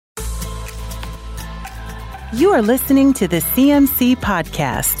You are listening to the CMC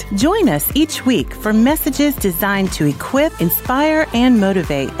Podcast. Join us each week for messages designed to equip, inspire, and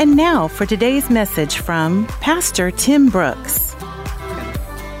motivate. And now for today's message from Pastor Tim Brooks.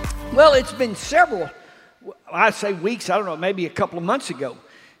 Well, it's been several, I say weeks, I don't know, maybe a couple of months ago.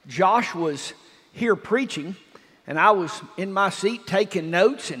 Josh was here preaching, and I was in my seat taking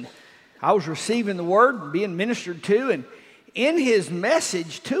notes, and I was receiving the word and being ministered to. And in his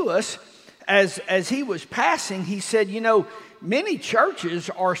message to us, as he was passing, he said, you know, many churches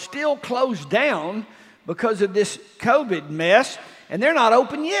are still closed down because of this COVID mess, and they're not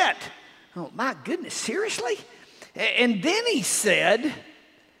open yet. Oh, my goodness, seriously? And then he said,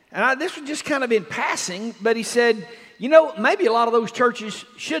 and this was just kind of in passing, but he said, you know, maybe a lot of those churches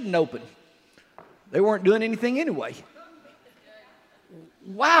shouldn't open. They weren't doing anything anyway.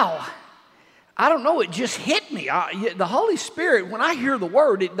 Wow. I don't know, it just hit me. The Holy Spirit, when I hear the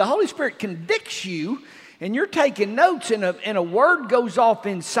word, the Holy Spirit convicts you, and you're taking notes, and a word goes off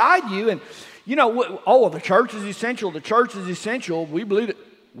inside you, and you know, oh, the church is essential, the church is essential, we believe it.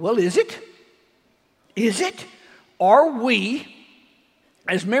 Well, is it? Is it? Are we,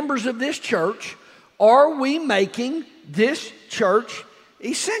 as members of this church, are we making this church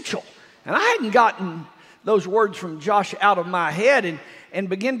essential? And I hadn't gotten those words from Josh out of my head, and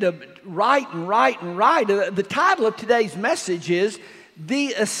begin to write. The title of today's message is The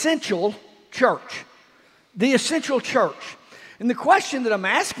Essential Church. The Essential Church. And the question that I'm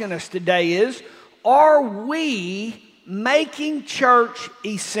asking us today is, are we making church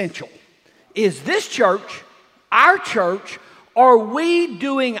essential? Is this church, our church, are we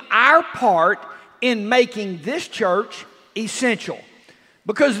doing our part in making this church essential?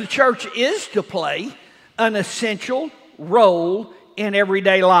 Because the church is to play an essential role in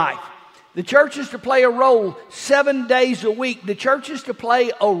everyday life. The church is to play a role 7 days a week. The church is to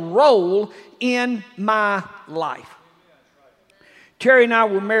play a role in my life. Terry and I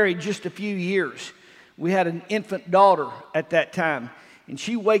were married just a few years. We had an infant daughter at that time, and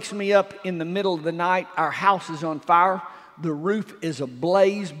she wakes me up in the middle of the night. Our house is on fire. The roof is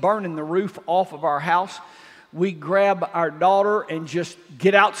ablaze, burning the roof off of our house. We grab our daughter and just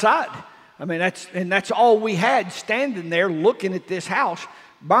get outside. I mean, that's all we had, standing there looking at this house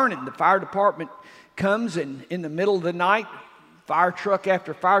burning. The fire department comes, and in the middle of the night, fire truck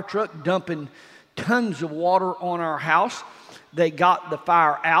after fire truck dumping tons of water on our house. They got the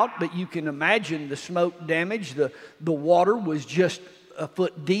fire out, but you can imagine the smoke damage. The water was just a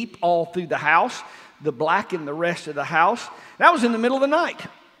foot deep all through the house, the black in the rest of the house. That was in the middle of the night.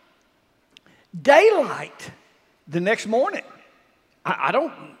 Daylight the next morning. I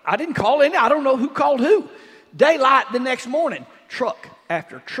didn't call in. I don't know who called who. Daylight the next morning, truck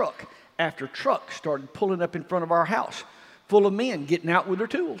after truck after truck started pulling up in front of our house, full of men getting out with their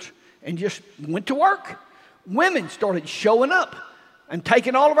tools and just went to work. Women started showing up and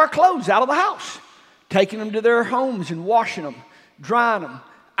taking all of our clothes out of the house, taking them to their homes and washing them, drying them,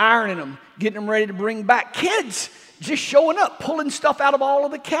 ironing them, getting them ready to bring back. Kids just showing up, pulling stuff out of all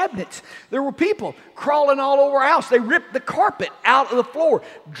of the cabinets. There were people crawling all over our house. They ripped the carpet out of the floor,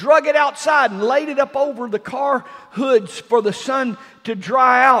 drug it outside, and laid it up over the car hoods for the sun to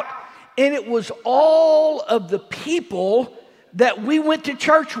dry out. And it was all of the people that we went to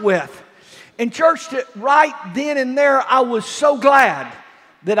church with. And church, right then and there, I was so glad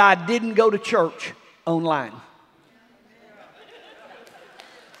that I didn't go to church online.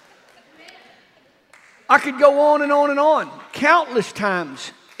 I could go on and on and on, countless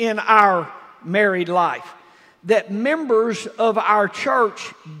times in our married life that members of our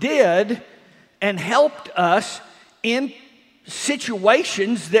church did and helped us in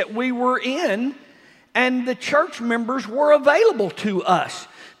situations that we were in, and the church members were available to us,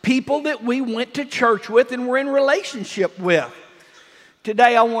 people that we went to church with and were in relationship with.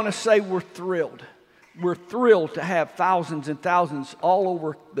 Today I want to say we're thrilled. We're thrilled to have thousands and thousands all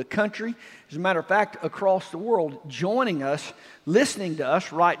over the country, as a matter of fact, across the world, joining us, listening to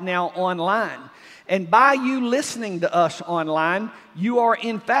us right now online. And by you listening to us online, you are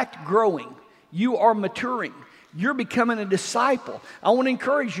in fact growing. You are maturing. You're becoming a disciple. I want to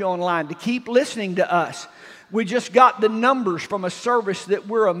encourage you online to keep listening to us. We just got the numbers from a service that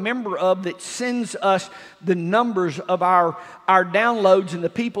we're a member of that sends us the numbers of our downloads and the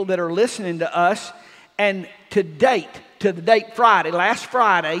people that are listening to us. And to the date Friday, last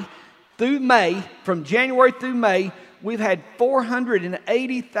Friday through May, from January through May, we've had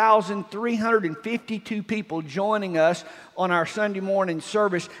 480,352 people joining us on our Sunday morning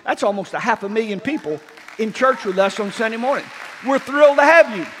service. That's almost 500,000 people in church with us on Sunday morning. We're thrilled to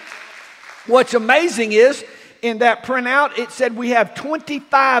have you. What's amazing is, in that printout, it said we have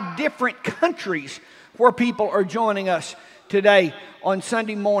 25 different countries where people are joining us today on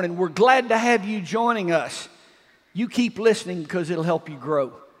Sunday morning. We're glad to have you joining us. You keep listening because it'll help you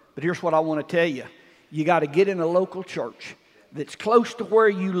grow. But here's what I want to tell you. You got to get in a local church that's close to where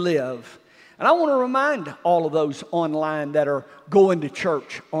you live. And I want to remind all of those online that are going to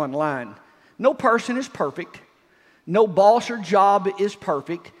church online. No person is perfect. No boss or job is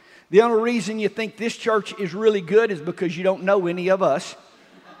perfect. The only reason you think this church is really good is because you don't know any of us.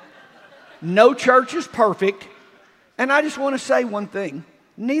 No church is perfect. And I just want to say one thing.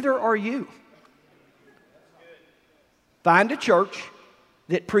 Neither are you. Find a church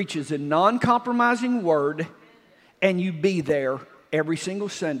that preaches a non-compromising word, and you be there every single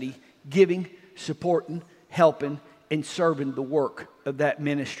Sunday, giving, supporting, helping, and serving the work of that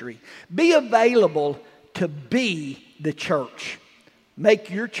ministry. Be available to be the church.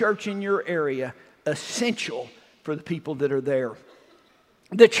 Make your church in your area essential for the people that are there.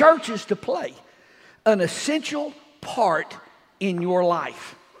 The church is to play an essential part in your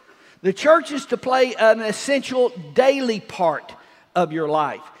life. The church is to play an essential daily part of your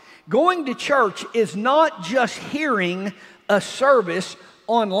life. Going to church is not just hearing a service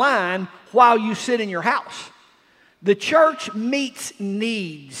online while you sit in your house. The church meets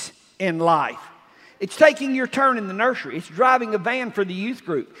needs in life. It's taking your turn in the nursery. It's driving a van for the youth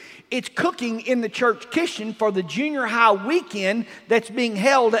group. It's cooking in the church kitchen for the junior high weekend that's being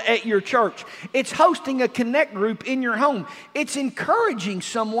held at your church. It's hosting a connect group in your home. It's encouraging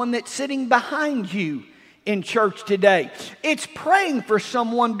someone that's sitting behind you in church today. It's praying for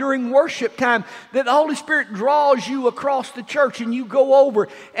someone during worship time that the Holy Spirit draws you across the church and you go over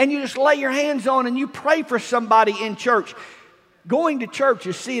and you just lay your hands on and you pray for somebody in church. Going to church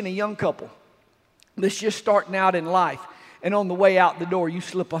is seeing a young couple that's just starting out in life, and on the way out the door you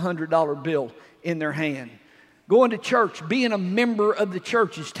slip a $100 bill in their hand. Going to church, being a member of the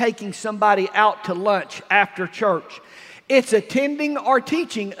church, is taking somebody out to lunch after church. It's attending or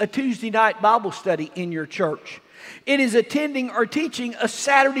teaching a Tuesday night Bible study in your church. It is attending or teaching a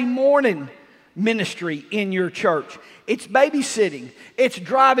Saturday morning ministry in your church. It's babysitting. It's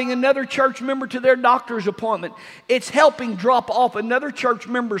driving another church member to their doctor's appointment. It's helping drop off another church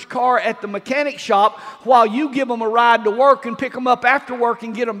member's car at the mechanic shop while you give them a ride to work and pick them up after work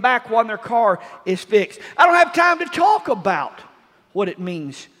and get them back while their car is fixed. I don't have time to talk about what it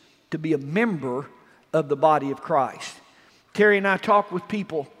means to be a member of the body of Christ. Terry and I talk with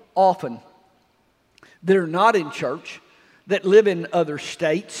people often that are not in church, that live in other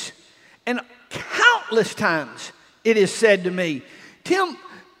states, and countless times it is said to me, Tim,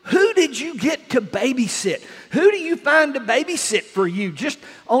 who did you get to babysit? Who do you find to babysit for you just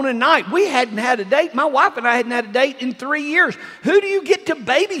on a night? We hadn't had a date. My wife and I hadn't had a date in 3 years. Who do you get to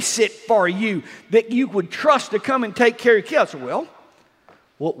babysit for you that you would trust to come and take care of your kids? I said, well,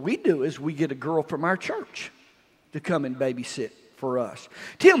 what we do is we get a girl from our church to come and babysit for us.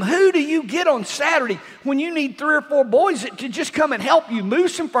 Tim, who do you get on Saturday when you need 3 or 4 boys to just come and help you move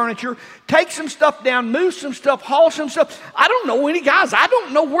some furniture, take some stuff down, move some stuff, haul some stuff? I don't know any guys. I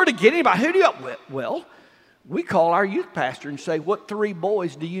don't know where to get anybody. Who do you? Well, we call our youth pastor and say, what 3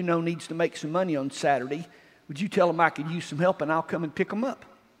 boys do you know needs to make some money on Saturday? Would you tell them I could use some help and I'll come and pick them up?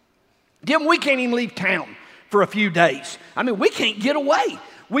 Tim, we can't even leave town for a few days. I mean, we can't get away.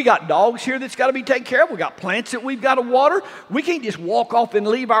 We got dogs here that's got to be taken care of. We got plants that we've got to water. We can't just walk off and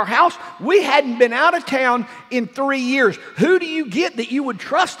leave our house. We hadn't been out of town in 3 years. Who do you get that you would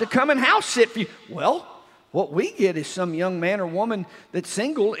trust to come and house sit for you? Well, what we get is some young man or woman that's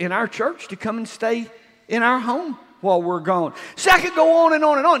single in our church to come and stay in our home while we're gone. So I could go on and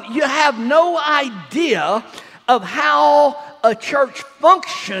on and on. You have no idea of how a church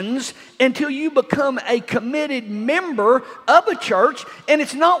functions until you become a committed member of a church, and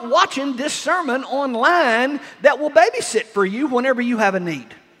it's not watching this sermon online that will babysit for you whenever you have a need.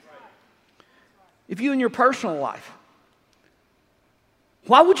 If you in your personal life,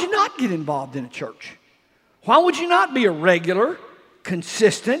 why would you not get involved in a church? Why would you not be a regular,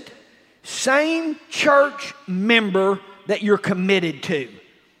 consistent, same church member that you're committed to?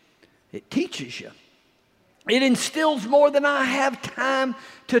 It teaches you. It instills more than I have time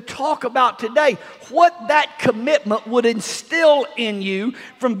to talk about today. What that commitment would instill in you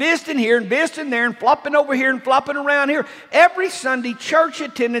from visiting here and visiting there and flopping over here and flopping around here. Every Sunday, church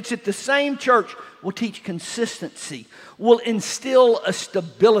attendance at the same church will teach consistency, will instill a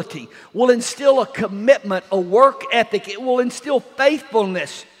stability, will instill a commitment, a work ethic. It will instill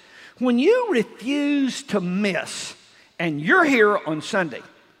faithfulness. When you refuse to miss, and you're here on Sunday,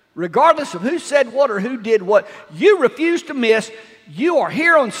 regardless of who said what or who did what, you refuse to miss, you are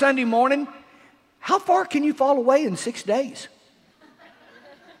here on Sunday morning, how far can you fall away in 6 days?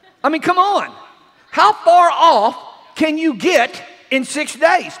 I mean, come on. How far off can you get in 6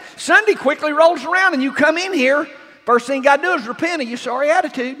 days? Sunday quickly rolls around and you come in here, first thing you got to do is repent of your sorry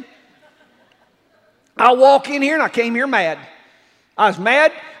attitude. I walk in here and I came here mad. I was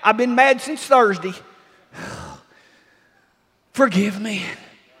mad. I've been mad since Thursday. Forgive me.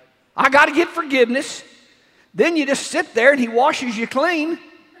 I got to get forgiveness. Then you just sit there and he washes you clean.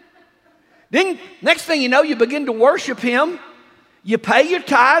 Then next thing you know, you begin to worship him. You pay your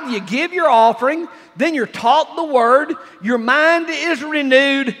tithe, you give your offering, then you're taught the word, your mind is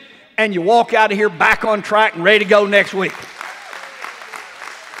renewed, and you walk out of here back on track and ready to go next week.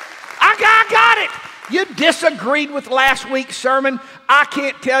 I got it. You disagreed with last week's sermon. I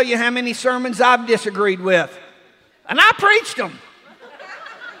can't tell you how many sermons I've disagreed with. And I preached them.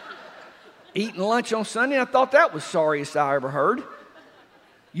 Eating lunch on Sunday, I thought that was the sorriest I ever heard.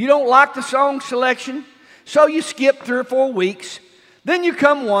 You don't like the song selection, so you skip 3 or 4 weeks. Then you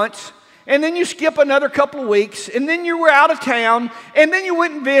come once, and then you skip another couple of weeks, and then you were out of town, and then you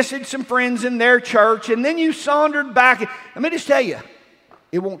went and visited some friends in their church, and then you sauntered back. Let me just tell you,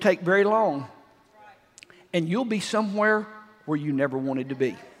 it won't take very long, and you'll be somewhere where you never wanted to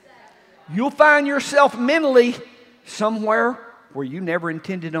be. You'll find yourself mentally somewhere where you never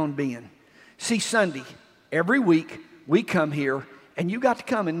intended on being. See, Sunday, every week, we come here, and you got to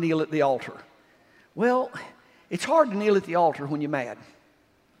come and kneel at the altar. Well, it's hard to kneel at the altar when you're mad.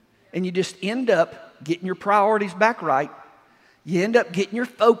 And you just end up getting your priorities back right. You end up getting your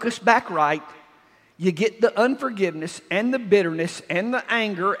focus back right. You get the unforgiveness and the bitterness and the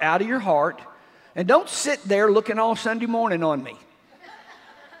anger out of your heart. And don't sit there looking all Sunday morning on me.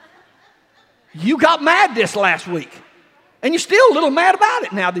 You got mad this last week. And you're still a little mad about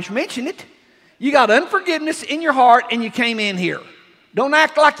it now that you mention it. You got unforgiveness in your heart and you came in here. Don't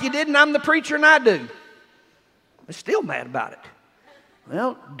act like you didn't. I'm the preacher and I do. I'm still mad about it.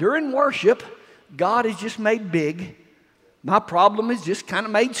 Well, during worship, God is just made big. My problem is just kind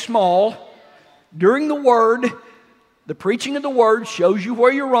of made small. During the Word, the preaching of the Word shows you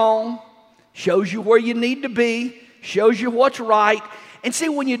where you're wrong, shows you where you need to be, shows you what's right. And see,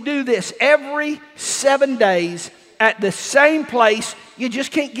 when you do this every 7 days at the same place, you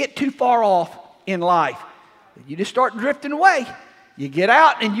just can't get too far off in life. You just start drifting away. You get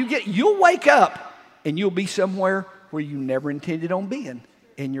out and you'll wake up and you'll be somewhere where you never intended on being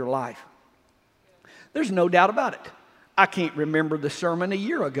in your life. There's no doubt about it. I can't remember the sermon a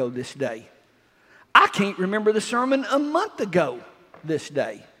year ago this day. I can't remember the sermon a month ago this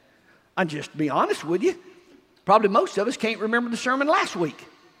day. I'll just be honest with you. Probably most of us can't remember the sermon last week.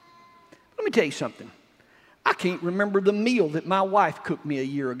 Let me tell you something. I can't remember the meal that my wife cooked me a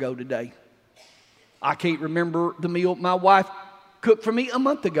year ago today. I can't remember the meal my wife cooked for me a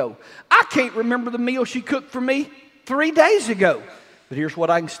month ago. I can't remember the meal she cooked for me 3 days ago. But here's what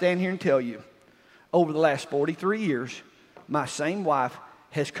I can stand here and tell you. Over the last 43 years, my same wife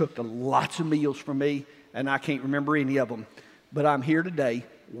has cooked lots of meals for me, and I can't remember any of them. But I'm here today,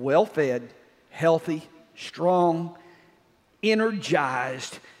 well-fed, healthy, strong,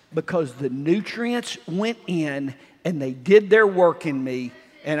 energized, because the nutrients went in and they did their work in me.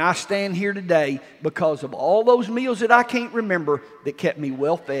 And I stand here today because of all those meals that I can't remember that kept me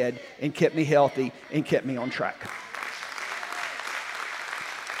well-fed and kept me healthy and kept me on track.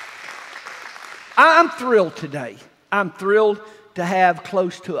 I'm thrilled today. I'm thrilled to have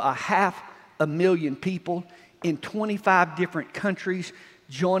close to 500,000 people in 25 different countries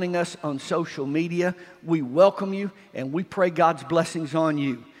joining us on social media. We welcome you and we pray God's blessings on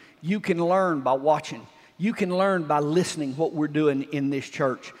you. You can learn by watching. You can learn by listening what we're doing in this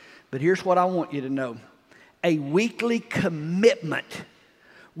church. But here's what I want you to know. A weekly commitment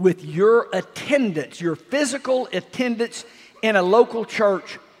with your attendance, your physical attendance in a local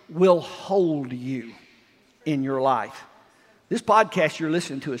church will hold you in your life. This podcast you're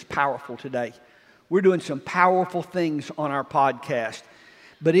listening to is powerful today. We're doing some powerful things on our podcast.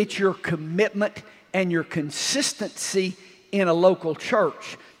 But it's your commitment and your consistency in a local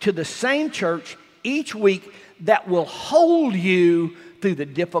church to the same church each week that will hold you through the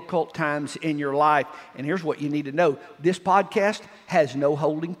difficult times in your life. And here's what you need to know. This podcast has no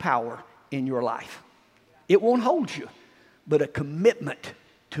holding power in your life. It won't hold you, but a commitment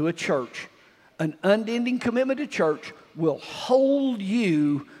to a church, an unending commitment to church will hold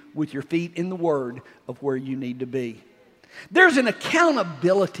you with your feet in the Word of where you need to be. There's an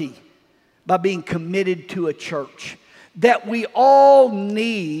accountability by being committed to a church that we all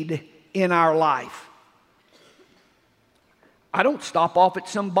need in our life. I don't stop off at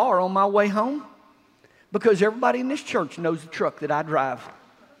some bar on my way home because everybody in this church knows the truck that I drive.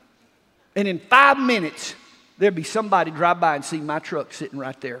 And in 5 minutes, there'll be somebody drive by and see my truck sitting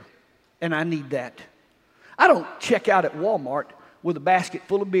right there. and I need that. I don't check out at Walmart with a basket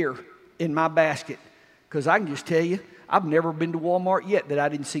full of beer in my basket, because I can just tell you, I've never been to Walmart yet that I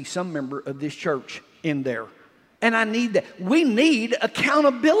didn't see some member of this church in there. And I need that. We need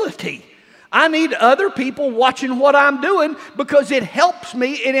accountability. I need other people watching what I'm doing, because it helps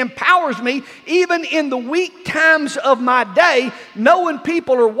me, it empowers me, even in the weak times of my day. Knowing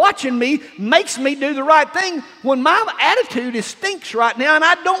people are watching me makes me do the right thing when my attitude is stinks right now and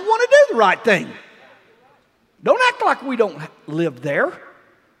I don't want to do the right thing. Don't act like we don't live there.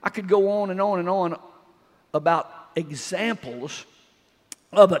 I could go on and on and on about examples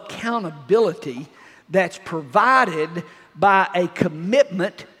of accountability that's provided by a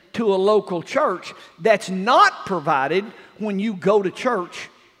commitment to a local church that's not provided when you go to church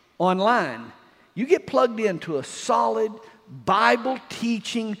online. You get plugged into a solid,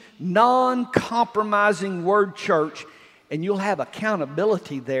 Bible-teaching, non-compromising word church, and you'll have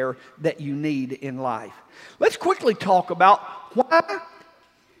accountability there that you need in life. Let's quickly talk about why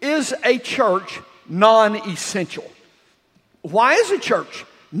is a church non-essential. Why is a church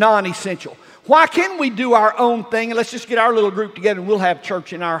non-essential? Why can't we do our own thing and let's just get our little group together and we'll have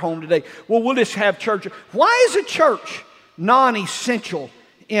church in our home today? Well, we'll just have church. Why is a church non-essential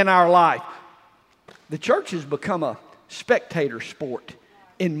in our life? The church has become a spectator sport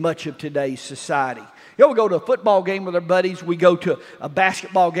in much of today's society. You know, we go to a football game with our buddies. We go to a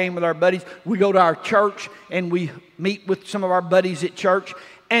basketball game with our buddies. We go to our church and we meet with some of our buddies at church,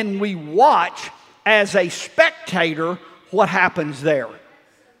 and we watch as a spectator what happens there.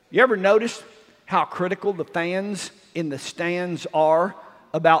 You ever notice how critical the fans in the stands are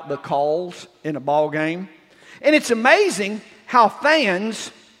about the calls in a ball game? And it's amazing how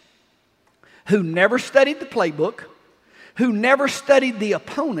fans who never studied the playbook, who never studied the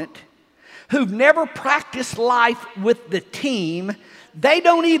opponent, who've never practiced life with the team, they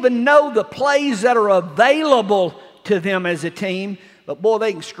don't even know the plays that are available to them as a team, but boy,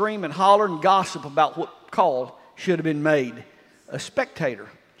 they can scream and holler and gossip about what call should have been made. A spectator.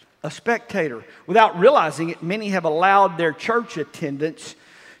 Without realizing it, many have allowed their church attendance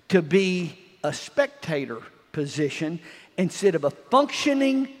to be a spectator position instead of a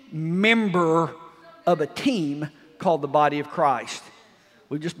functioning member of a team called the body of Christ.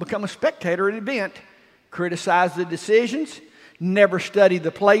 We've just become a spectator at an event, criticize the decisions, never study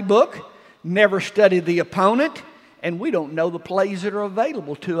the playbook, never study the opponent, and we don't know the plays that are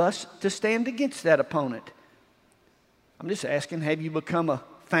available to us to stand against that opponent. I'm just asking, have you become a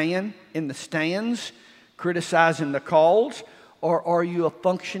fan in the stands, criticizing the calls, or are you a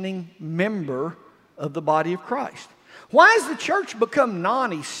functioning member of the body of Christ? Why has the church become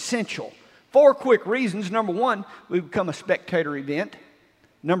non-essential? 4 quick reasons. Number 1, we've become a spectator event.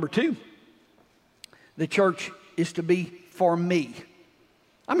 Number 2, the church is to be for me.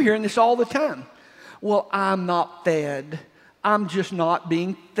 I'm hearing this all the time. Well, I'm not fed. I'm just not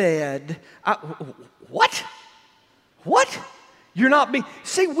being fed. What? You're not being...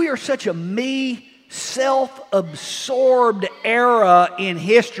 See, we are such a me, self-absorbed era in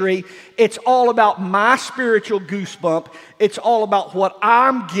history. It's all about my spiritual goosebump. It's all about what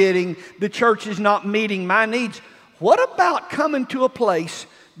I'm getting. The church is not meeting my needs. What about coming to a place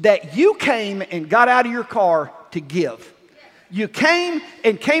that you came and got out of your car to give? You came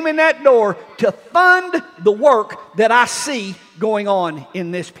in that door to fund the work that I see going on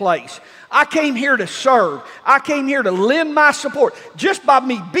in this place. I came here to serve. I came here to lend my support. Just by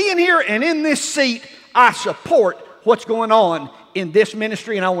me being here and in this seat, I support what's going on in this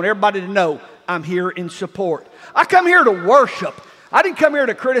ministry, and I want everybody to know I'm here in support. I come here to worship. I didn't come here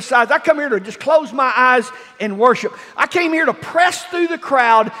to criticize. I come here to just close my eyes and worship. I came here to press through the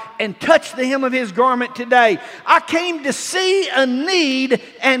crowd and touch the hem of his garment today. I came to see a need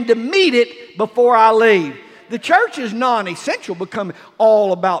and to meet it before I leave. The church is non-essential, becoming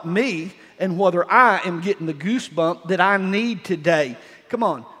all about me and whether I am getting the goosebump that I need today. Come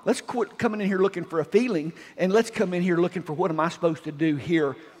on, let's quit coming in here looking for a feeling, and let's come in here looking for what am I supposed to do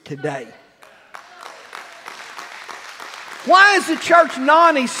here today. Why is the church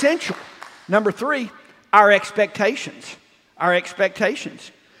non-essential? Number 3, our expectations. Our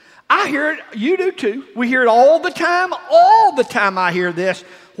expectations. I hear it, you do too. We hear it all the time. All the time I hear this,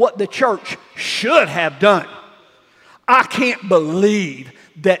 what the church should have done. I can't believe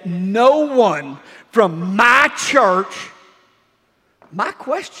that no one from my church... My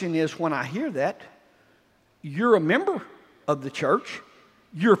question is, when I hear that, you're a member of the church.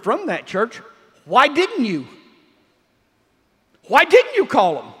 You're from that church. Why didn't you? Why didn't you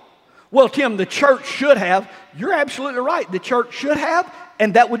call them? Well, Tim, the church should have. You're absolutely right. The church should have,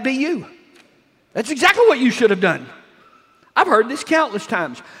 and that would be you. That's exactly what you should have done. I've heard this countless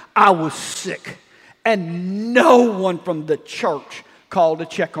times. I was sick, and no one from the church called to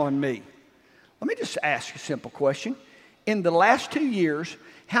check on me. Let me just ask you a simple question. In the last 2 years,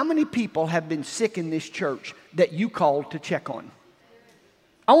 how many people have been sick in this church that you called to check on?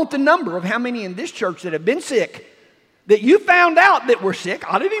 I want the number of how many in this church that have been sick that you found out that were sick.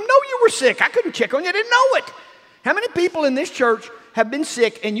 I didn't even know you were sick. I couldn't check on you. I didn't know it. How many people in this church have been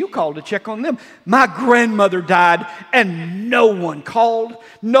sick and you called to check on them? My grandmother died and no one called.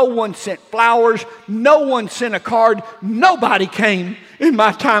 No one sent flowers. No one sent a card. Nobody came in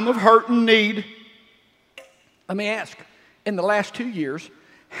my time of hurt and need. Let me ask, in the last 2 years,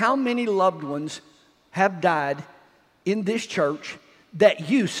 how many loved ones have died in this church that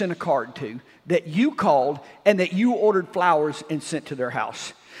you sent a card to, that you called, and that you ordered flowers and sent to their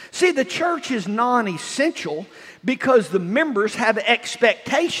house? See, the church is non-essential because the members have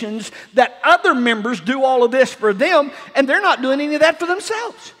expectations that other members do all of this for them, and they're not doing any of that for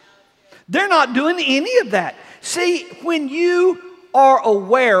themselves. They're not doing any of that. See, when you are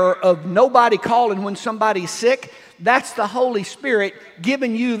aware of nobody calling when somebody's sick, that's the Holy Spirit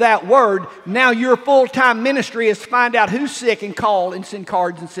giving you that word. Now your full-time ministry is to find out who's sick and call and send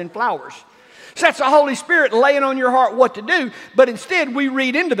cards and send flowers. So that's the Holy Spirit laying on your heart what to do. But instead we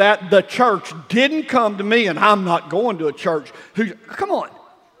read into that, the church didn't come to me and I'm not going to a church. Come on.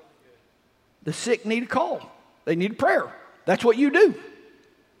 The sick need a call. They need a prayer. That's what you do.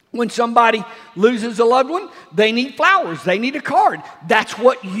 When somebody loses a loved one, they need flowers. They need a card. That's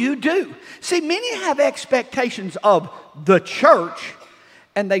what you do. See, many have expectations of the church,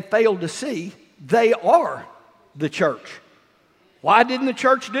 and they fail to see they are the church. Why didn't the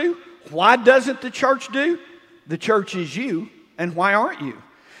church do? Why doesn't the church do? The church is you, and why aren't you?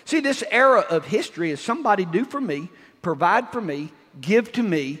 See, this era of history is somebody do for me, provide for me, give to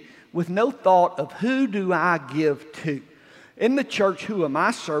me, with no thought of who do I give to. In the church, who am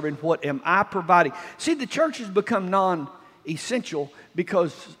I serving? What am I providing? See, the church has become non-essential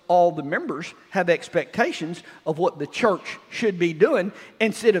because all the members have expectations of what the church should be doing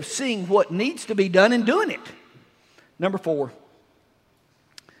instead of seeing what needs to be done and doing it. Number 4,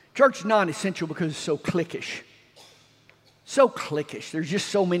 church is non-essential because it's so cliquish. So cliquish. There's just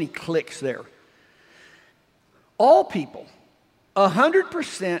so many cliques there. All people,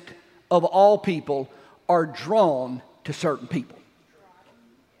 100% of all people are drawn to certain people.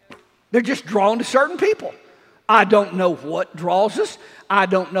 They're just drawn to certain people. I don't know what draws us. I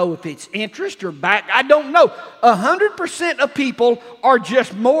don't know if it's interest or back. I don't know. 100% of people are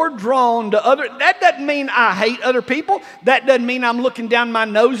just more drawn to other. That doesn't mean I hate other people. That doesn't mean I'm looking down my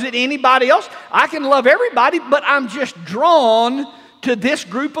nose at anybody else. I can love everybody, but I'm just drawn to this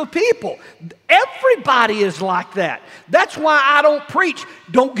group of people. Everybody is like that. That's why I don't preach,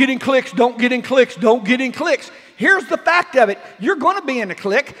 don't get in cliques, don't get in cliques, don't get in cliques. Here's the fact of it. You're going to be in a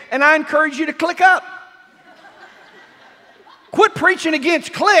clique, and I encourage you to click up. Quit preaching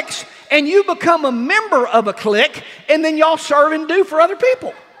against cliques, and you become a member of a clique, and then y'all serve and do for other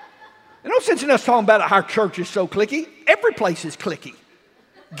people. There's no sense in us talking about how our church is so cliquey. Every place is cliquey.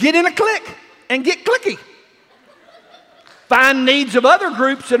 Get in a clique and get cliquey. Find needs of other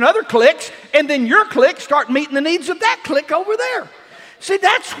groups and other cliques, and then your clique start meeting the needs of that clique over there. See,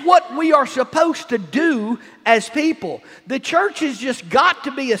 that's what we are supposed to do as people. The church has just got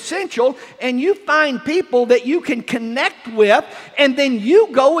to be essential, and you find people that you can connect with, and then you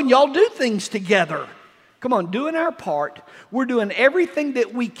go and y'all do things together. Come on, doing our part. We're doing everything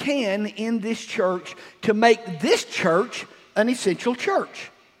that we can in this church to make this church an essential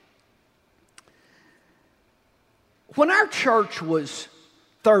church. When our church was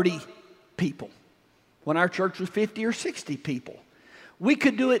 30 people, when our church was 50 or 60 people, we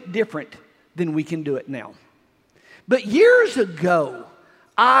could do it different than we can do it now. But years ago,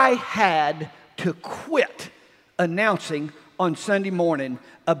 I had to quit announcing on Sunday morning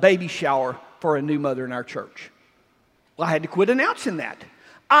a baby shower for a new mother in our church. Well, I had to quit announcing that.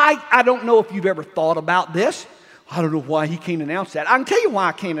 I don't know if you've ever thought about this. I don't know why he can't announce that. I can tell you why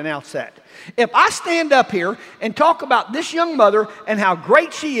I can't announce that. If I stand up here and talk about this young mother and how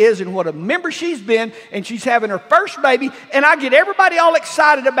great she is and what a member she's been and she's having her first baby, and I get everybody all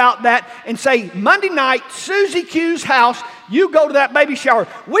excited about that and say, Monday night, Susie Q's house, you go to that baby shower.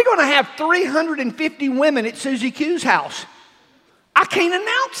 We're going to have 350 women at Susie Q's house. I can't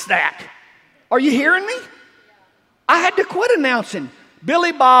announce that. Are you hearing me? I had to quit announcing.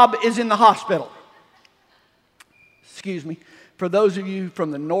 Billy Bob is in the hospital. Excuse me. For those of you from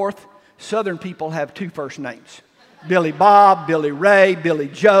the north, Southern people have 2 first names. Billy Bob, Billy Ray, Billy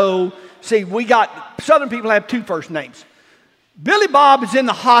Joe. See, Southern people have 2 first names. Billy Bob is in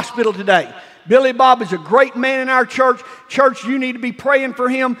the hospital today. Billy Bob is a great man in our church. Church, you need to be praying for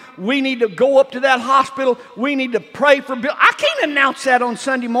him. We need to go up to that hospital. We need to pray for Bill. I can't announce that on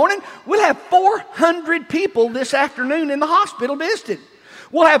Sunday morning. We'll have 400 people this afternoon in the hospital visiting.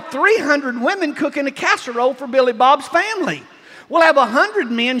 We'll have 300 women cooking a casserole for Billy Bob's family. We'll have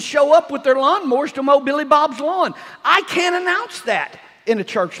 100 men show up with their lawnmowers to mow Billy Bob's lawn. I can't announce that in a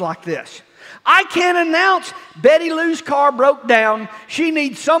church like this. I can't announce Betty Lou's car broke down. She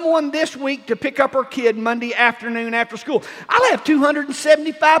needs someone this week to pick up her kid Monday afternoon after school. I'll have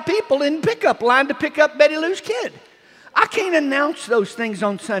 275 people in pickup line to pick up Betty Lou's kid. I can't announce those things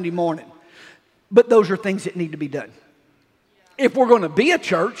on Sunday morning. But those are things that need to be done. If we're going to be a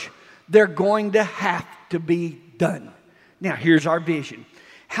church, they're going to have to be done. Now, here's our vision.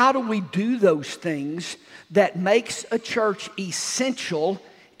 How do we do those things that makes a church essential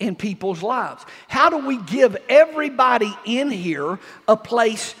in people's lives? How do we give everybody in here a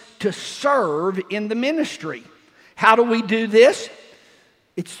place to serve in the ministry? How do we do this?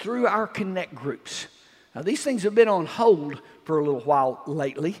 It's through our connect groups. Now, these things have been on hold for a little while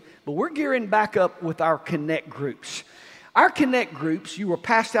lately, but we're gearing back up with our connect groups. Our connect groups, you were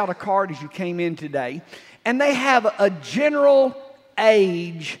passed out a card as you came in today, and they have a general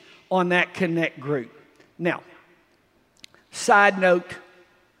age on that connect group. Now, side note,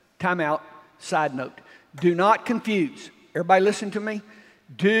 time out, side note. Do not confuse. Everybody listen to me.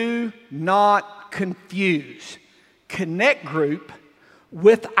 Do not confuse connect group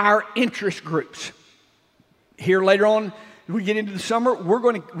with our interest groups. Here later on, as we get into the summer, we're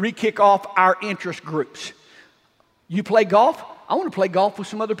going to re-kick off our interest groups. You play golf? I want to play golf with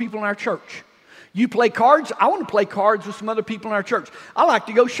some other people in our church. You play cards? I want to play cards with some other people in our church. I like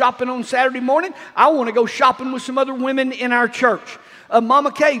to go shopping on Saturday morning. I want to go shopping with some other women in our church.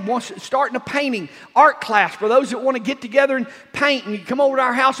 Mama Kay wants starting a painting art class for those that want to get together and paint and you come over to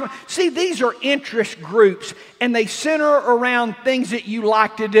our house. See, these are interest groups and they center around things that you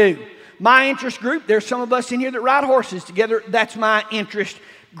like to do. My interest group, there's some of us in here that ride horses together. That's my interest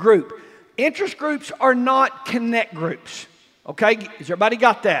group. Interest groups are not connect groups. Okay, has everybody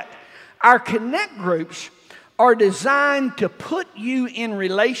got that? Our connect groups are designed to put you in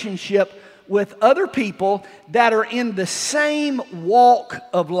relationship with other people that are in the same walk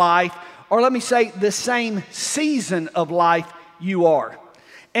of life, or let me say the same season of life you are.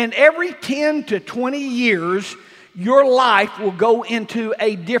 And every 10 to 20 years, your life will go into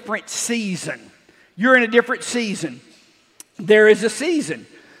a different season. You're in a different season. There is a season.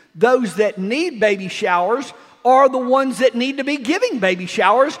 Those that need baby showers are the ones that need to be giving baby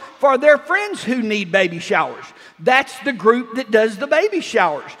showers for their friends who need baby showers. That's the group that does the baby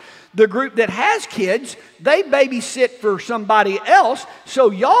showers. The group that has kids, they babysit for somebody else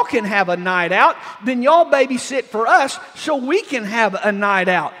so y'all can have a night out. Then y'all babysit for us so we can have a night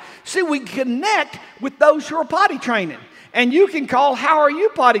out. See, we connect with those who are potty training. And you can call, how are you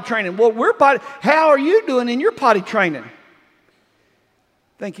potty training? Well, how are you doing in your potty training?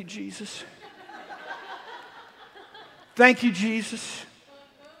 Thank you, Jesus. Thank you, Jesus.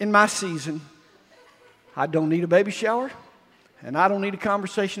 In my season, I don't need a baby shower, and I don't need a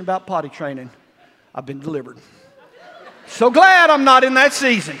conversation about potty training. I've been delivered. So glad I'm not in that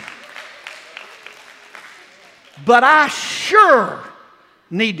season. But I sure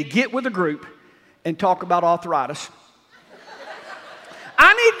need to get with a group and talk about arthritis.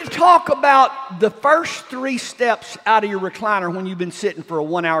 I need to talk about the first 3 steps out of your recliner when you've been sitting for a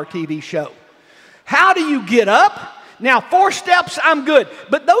 1-hour TV show. How do you get up? Now, 4 steps, I'm good.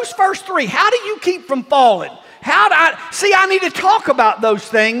 But those first 3, how do you keep from falling? I need to talk about those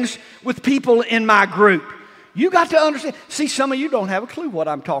things with people in my group. You got to understand. See, some of you don't have a clue what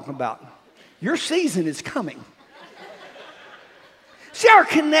I'm talking about. Your season is coming. See, our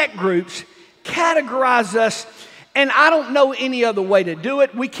connect groups categorize us, and I don't know any other way to do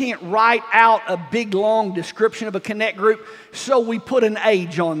it. We can't write out a big, long description of a connect group, so we put an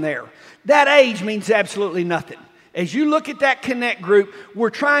age on there. That age means absolutely nothing. As you look at that connect group, we're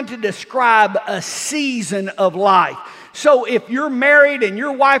trying to describe a season of life. So if you're married and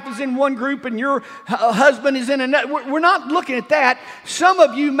your wife is in one group and your husband is in another, we're not looking at that. Some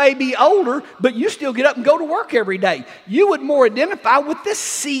of you may be older, but you still get up and go to work every day. You would more identify with this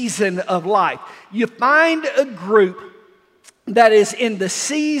season of life. You find a group that is in the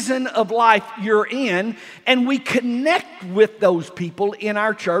season of life you're in, and we connect with those people in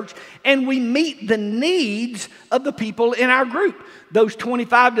our church, and we meet the needs of the people in our group. Those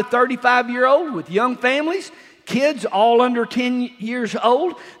 25 to 35-year-old with young families, kids all under 10 years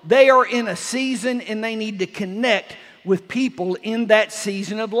old, they are in a season and they need to connect with people in that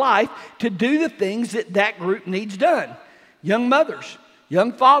season of life to do the things that that group needs done. Young mothers,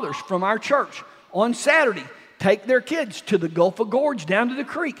 young fathers from our church on Saturday take their kids to the Gulf of Gorge down to the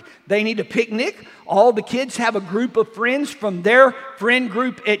creek. They need a picnic. All the kids have a group of friends from their friend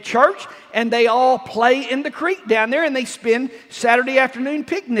group at church, and they all play in the creek down there, and they spend Saturday afternoon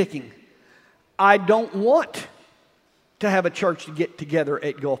picnicking. I don't want to have a church to get together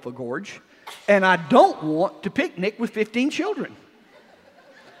at Gulf of Gorge, and I don't want to picnic with 15 children.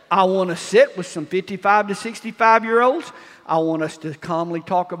 I want to sit with some 55 to 65-year-olds. I want us to calmly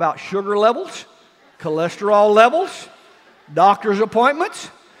talk about sugar levels, cholesterol levels, doctor's appointments,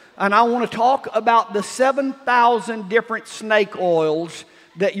 and I want to talk about the 7,000 different snake oils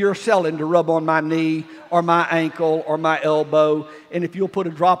that you're selling to rub on my knee or my ankle or my elbow. And if you'll put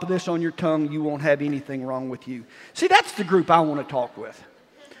a drop of this on your tongue, you won't have anything wrong with you. See, that's the group I want to talk with.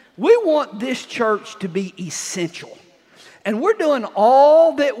 We want this church to be essential. And we're doing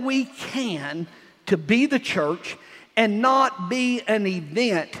all that we can to be the church and not be an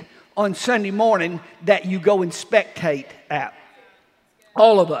event on Sunday morning that you go and spectate at.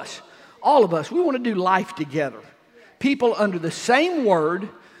 All of us, we want to do life together. People under the same word,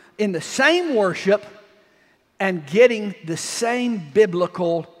 in the same worship, and getting the same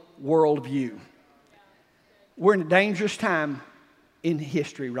biblical worldview. We're in a dangerous time in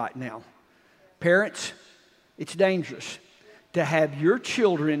history right now. Parents, it's dangerous to have your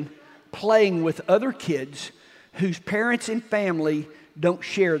children playing with other kids whose parents and family don't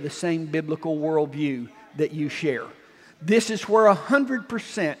share the same biblical worldview that you share. This is where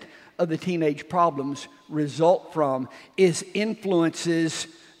 100% of the teenage problems result from, is influences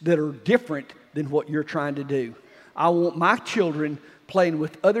that are different than what you're trying to do. I want my children playing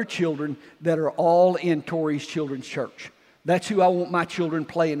with other children that are all in Tori's Children's Church. That's who I want my children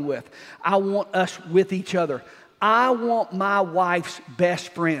playing with. I want us with each other. I want my wife's best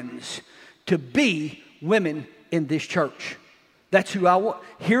friends to be women in this church. That's who I want.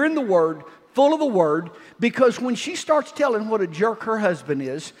 Hearing the word, full of the word, because when she starts telling what a jerk her husband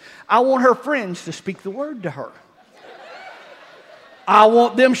is, I want her friends to speak the word to her. I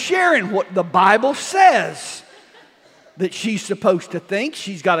want them sharing what the Bible says that she's supposed to think.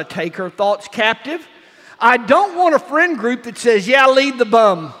 She's got to take her thoughts captive. I don't want a friend group that says, yeah, lead the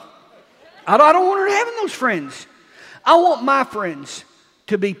bum. I don't want her having those friends. I want my friends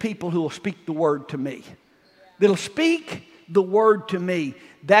to be people who will speak the word to me. That'll speak the word to me.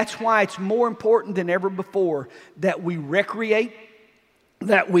 That's why it's more important than ever before that we recreate,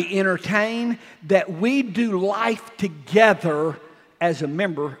 that we entertain, that we do life together as a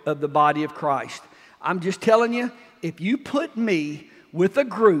member of the body of Christ. I'm just telling you, if you put me with a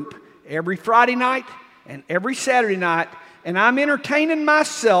group every Friday night and every Saturday night, and I'm entertaining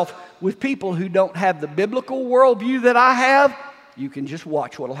myself with people who don't have the biblical worldview that I have, you can just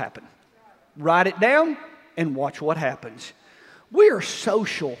watch what'll happen. Write it down and watch what happens. We are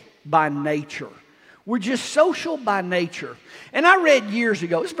social by nature. We're just social by nature. And I read years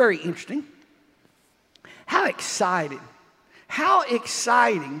ago, it's very interesting, how exciting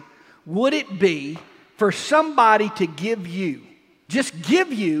would it be for somebody to give you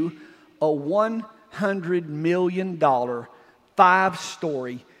a $100 million,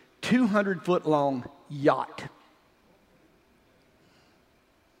 5-story, 200-foot-long yacht?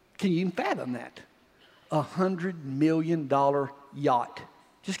 Can you even fathom that? $100 million yacht.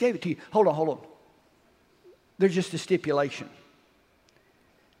 Just gave it to you. Hold on. There's just a stipulation.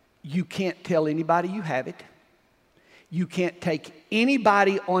 You can't tell anybody you have it. You can't take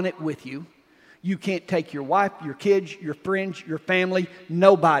anybody on it with you. You can't take your wife, your kids, your friends, your family,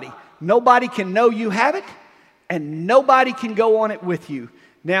 nobody. Nobody can know you have it, and nobody can go on it with you.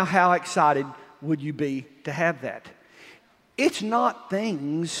 Now, how excited would you be to have that? It's not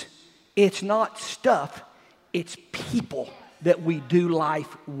things, it's not stuff, it's people that we do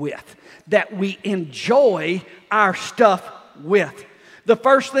life with, that we enjoy our stuff with. The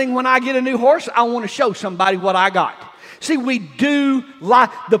first thing when I get a new horse, I want to show somebody what I got. See, we do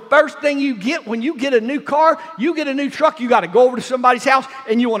life. The first thing you get when you get a new car, you get a new truck, you got to go over to somebody's house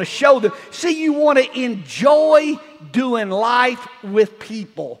and you want to show them. See, you want to enjoy doing life with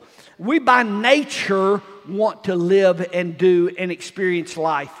people. We by nature want to live and do and experience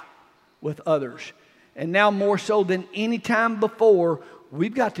life with others. And now more so than any time before,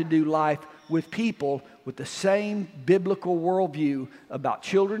 we've got to do life with people with the same biblical worldview about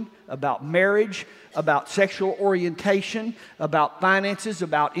children, about marriage, about sexual orientation, about finances,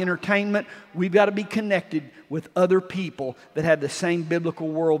 about entertainment. We've got to be connected with other people that have the same biblical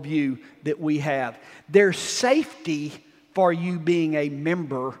worldview that we have. There's safety for you being a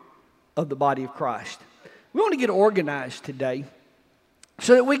member of the body of Christ. We want to get organized today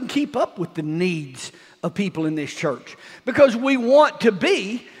so that we can keep up with the needs of people in this church. Because we want to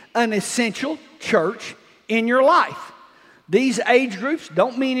be an essential church in your life. These age groups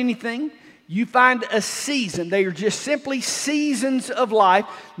don't mean anything. You find a season. They are just simply seasons of life.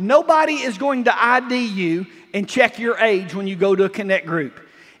 Nobody is going to ID you and check your age when you go to a Connect group.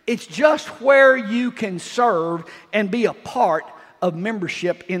 It's just where you can serve and be a part of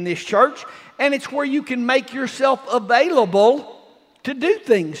membership in this church. And it's where you can make yourself available to do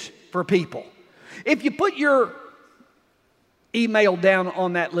things for people. If you put your email down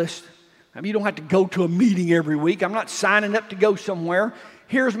on that list, I mean, you don't have to go to a meeting every week. I'm not signing up to go somewhere.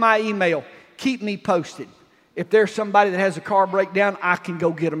 Here's my email. Keep me posted. If there's somebody that has a car breakdown, I can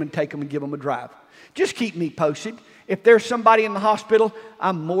go get them and take them and give them a drive. Just keep me posted. If there's somebody in the hospital,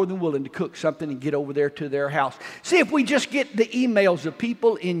 I'm more than willing to cook something and get over there to their house. See, if we just get the emails of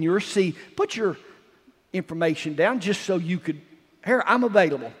people in your seat, put your information down just so you could, here, I'm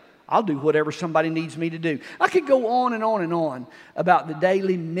available. I'll do whatever somebody needs me to do. I could go on and on and on about the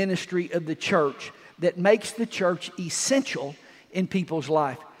daily ministry of the church that makes the church essential in people's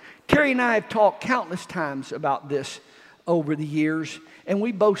life. Terry and I have talked countless times about this over the years, and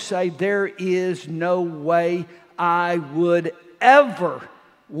we both say there is no way I would ever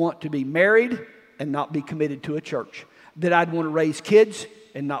want to be married and not be committed to a church. That I'd want to raise kids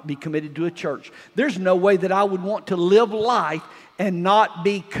and not be committed to a church. There's no way that I would want to live life and not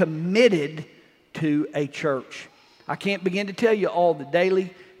be committed to a church. I can't begin to tell you all the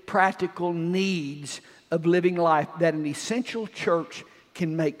daily practical needs of living life that an essential church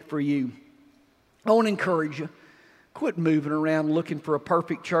can make for you. I want to encourage you, quit moving around looking for a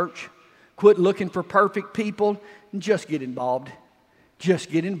perfect church. Quit looking for perfect people and just get involved.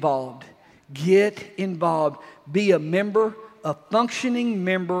 Just get involved. Get involved. Be a member, a functioning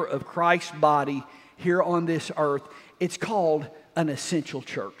member of Christ's body here on this earth. It's called an essential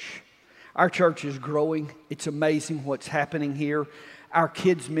church. Our church is growing. It's amazing what's happening here. Our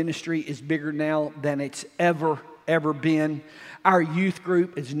kids' ministry is bigger now than it's ever been. Our youth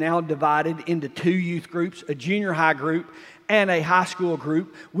group is now divided into 2 youth groups, a junior high group and a high school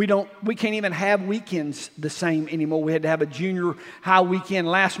group. We can't even have weekends the same anymore. We had to have a junior high weekend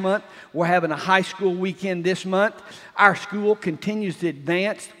last month. We're having a high school weekend this month. Our school continues to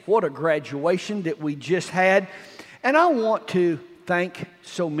advance. What a graduation that we just had. And I want to thank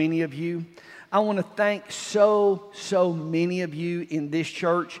so many of you. I want to thank so many of you in this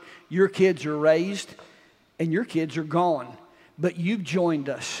church. Your kids are raised and your kids are gone. But you've joined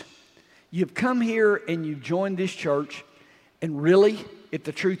us. You've come here and you've joined this church. And really, if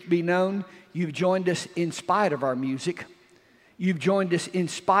the truth be known, you've joined us in spite of our music. You've joined us in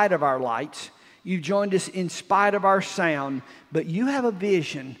spite of our lights. You've joined us in spite of our sound. But you have a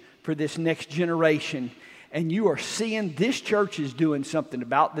vision for this next generation. And you are seeing this church is doing something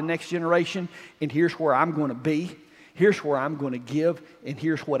about the next generation. And here's where I'm going to be. Here's where I'm going to give. And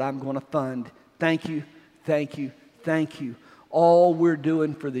here's what I'm going to fund. Thank you, thank you, thank you. All we're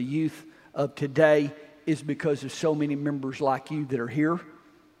doing for the youth of today is because of so many members like you that are here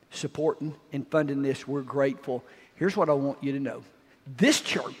supporting and funding this. We're grateful. Here's what I want you to know. This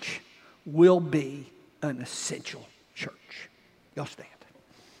church will be an essential church. Y'all stand.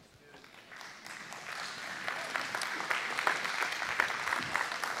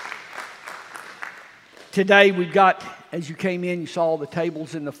 Today we've got, as you came in, you saw the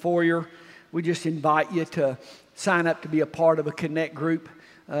tables in the foyer. We just invite you to sign up to be a part of a Connect group.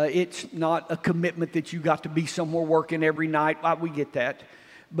 It's not a commitment that you got to be somewhere working every night. We get that.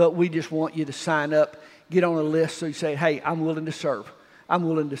 But we just want you to sign up, get on a list so you say, hey, I'm willing to serve. I'm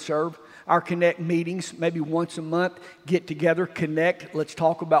willing to serve. Our Connect meetings, maybe once a month, get together, connect. Let's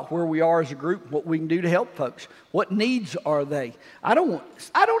talk about where we are as a group, what we can do to help folks. What needs are they? I don't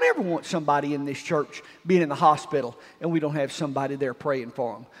ever want somebody in this church being in the hospital and we don't have somebody there praying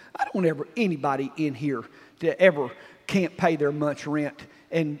for them. I don't ever anybody in here to ever can't pay their month's rent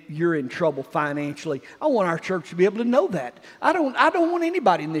and you're in trouble financially. I want our church to be able to know that. I don't want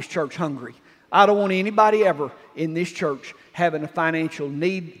anybody in this church hungry. I don't want anybody ever in this church having a financial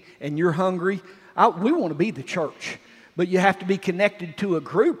need and you're hungry. We want to be the church. But you have to be connected to a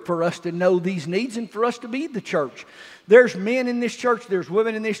group for us to know these needs and for us to be the church. There's men in this church, there's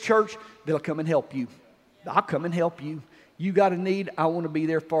women in this church that'll come and help you. I'll come and help you. You got a need, I want to be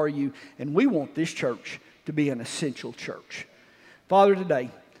there for you. And we want this church to be an essential church. Father,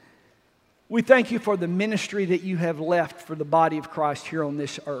 today, we thank you for the ministry that you have left for the body of Christ here on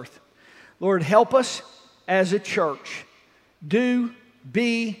this earth. Lord, help us as a church do,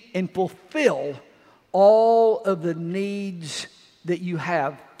 be, and fulfill all of the needs that you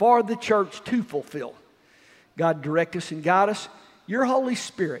have for the church to fulfill. God, direct us and guide us. your Holy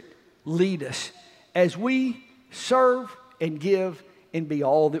Spirit lead us as we serve and give and be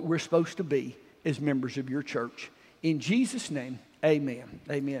all that we're supposed to be as members of your church. In Jesus' name, amen.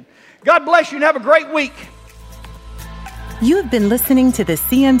 Amen. God bless you and have a great week. You have been listening to the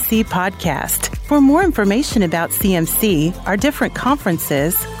CMC Podcast. For more information about CMC, our different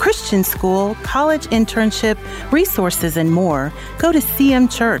conferences, Christian school, college internship, resources, and more, go to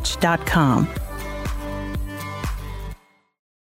cmchurch.com.